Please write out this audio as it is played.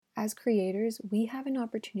As creators, we have an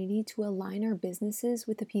opportunity to align our businesses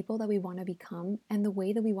with the people that we want to become and the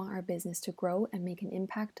way that we want our business to grow and make an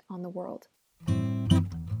impact on the world.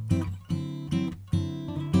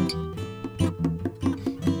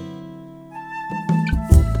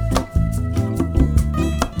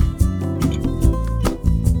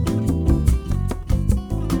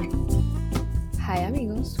 Hi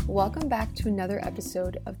amigos, welcome back to another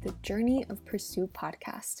episode of the Journey of Pursuit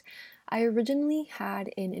podcast. I originally had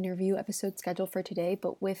an interview episode scheduled for today,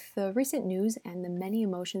 but with the recent news and the many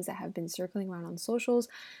emotions that have been circling around on socials,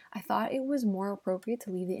 I thought it was more appropriate to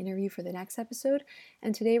leave the interview for the next episode,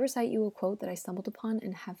 and today recite you a quote that I stumbled upon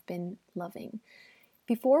and have been loving.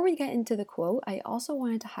 Before we get into the quote, I also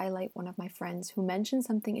wanted to highlight one of my friends who mentioned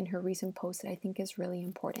something in her recent post that I think is really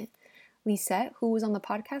important. Lisette, who was on the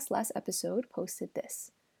podcast last episode, posted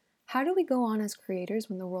this. How do we go on as creators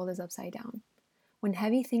when the world is upside down? When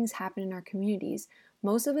heavy things happen in our communities,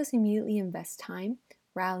 most of us immediately invest time,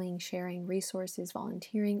 rallying, sharing, resources,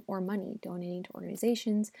 volunteering, or money, donating to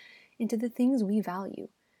organizations, into the things we value.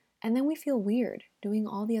 And then we feel weird doing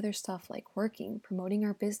all the other stuff like working, promoting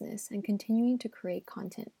our business, and continuing to create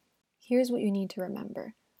content. Here's what you need to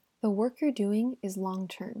remember. The work you're doing is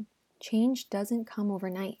long-term. Change doesn't come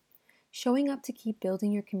overnight. Showing up to keep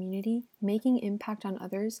building your community, making impact on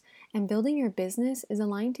others, and building your business is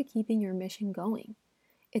aligned to keeping your mission going.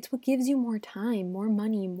 It's what gives you more time, more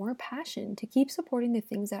money, more passion to keep supporting the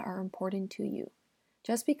things that are important to you.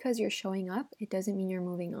 Just because you're showing up, it doesn't mean you're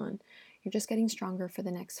moving on. You're just getting stronger for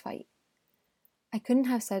the next fight. I couldn't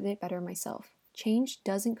have said it better myself. Change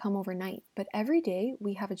doesn't come overnight, but every day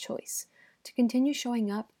we have a choice to continue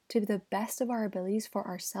showing up to the best of our abilities for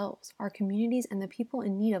ourselves, our communities, and the people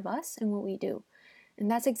in need of us and what we do.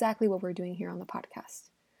 And that's exactly what we're doing here on the podcast.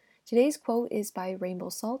 Today's quote is by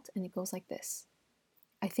rainbowsalt, and it goes like this.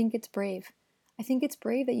 I think it's brave. I think it's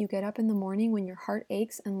brave that you get up in the morning when your heart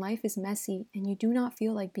aches and life is messy and you do not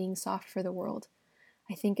feel like being soft for the world.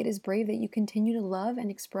 I think it is brave that you continue to love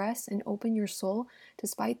and express and open your soul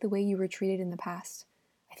despite the way you were treated in the past.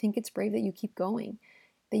 I think it's brave that you keep going,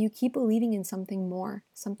 that you keep believing in something more,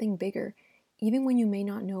 something bigger, even when you may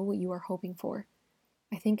not know what you are hoping for.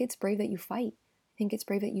 I think it's brave that you fight. I think it's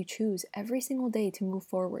brave that you choose every single day to move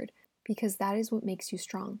forward, because that is what makes you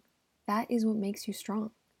strong. That is what makes you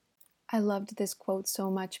strong. I loved this quote so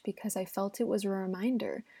much because I felt it was a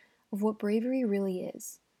reminder of what bravery really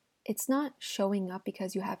is. It's not showing up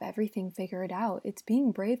because you have everything figured out. It's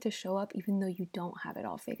being brave to show up even though you don't have it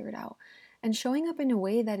all figured out. And showing up in a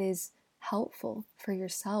way that is helpful for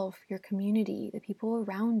yourself, your community, the people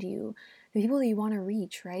around you, the people that you want to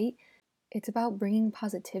reach, right? It's about bringing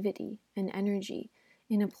positivity and energy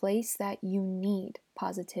in a place that you need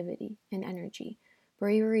positivity and energy.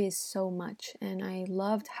 Bravery is so much, and I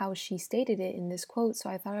loved how she stated it in this quote, so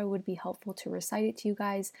I thought it would be helpful to recite it to you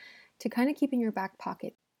guys to kind of keep in your back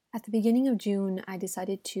pocket. At the beginning of June, I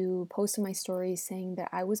decided to post in my stories saying that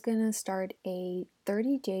I was going to start a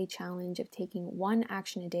 30-day challenge of taking one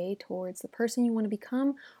action a day towards the person you want to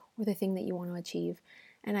become or the thing that you want to achieve.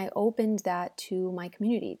 And I opened that to my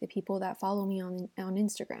community, the people that follow me on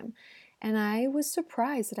Instagram. And I was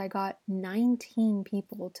surprised that I got 19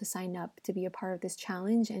 people to sign up to be a part of this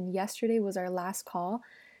challenge. And yesterday was our last call.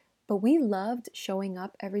 But we loved showing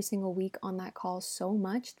up every single week on that call so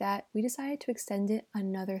much that we decided to extend it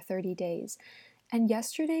another 30 days. And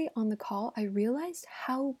yesterday on the call, I realized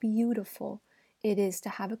how beautiful it is to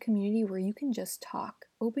have a community where you can just talk,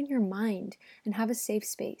 open your mind, and have a safe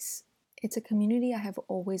space. It's a community I have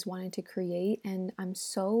always wanted to create, and I'm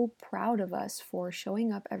so proud of us for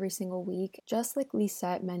showing up every single week. Just like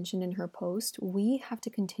Lisette mentioned in her post, we have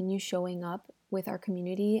to continue showing up with our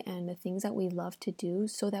community and the things that we love to do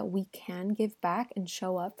so that we can give back and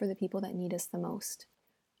show up for the people that need us the most.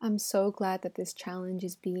 I'm so glad that this challenge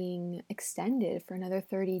is being extended for another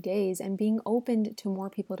 30 days and being opened to more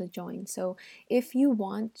people to join. So if you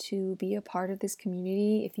want to be a part of this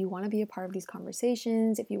community, if you want to be a part of these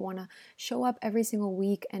conversations, if you want to show up every single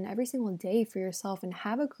week and every single day for yourself and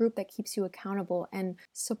have a group that keeps you accountable and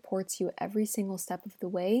supports you every single step of the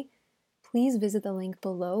way, please visit the link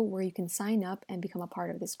below where you can sign up and become a part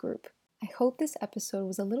of this group. I hope this episode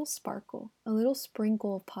was a little sparkle, a little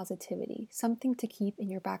sprinkle of positivity, something to keep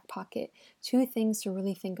in your back pocket, 2 things to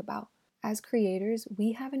really think about. As creators,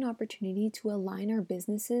 we have an opportunity to align our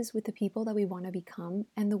businesses with the people that we want to become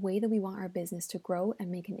and the way that we want our business to grow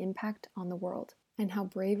and make an impact on the world. And how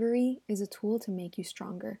bravery is a tool to make you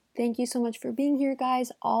stronger. Thank you so much for being here,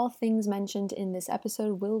 guys. All things mentioned in this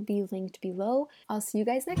episode will be linked below. I'll see you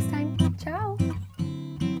guys next time. Ciao!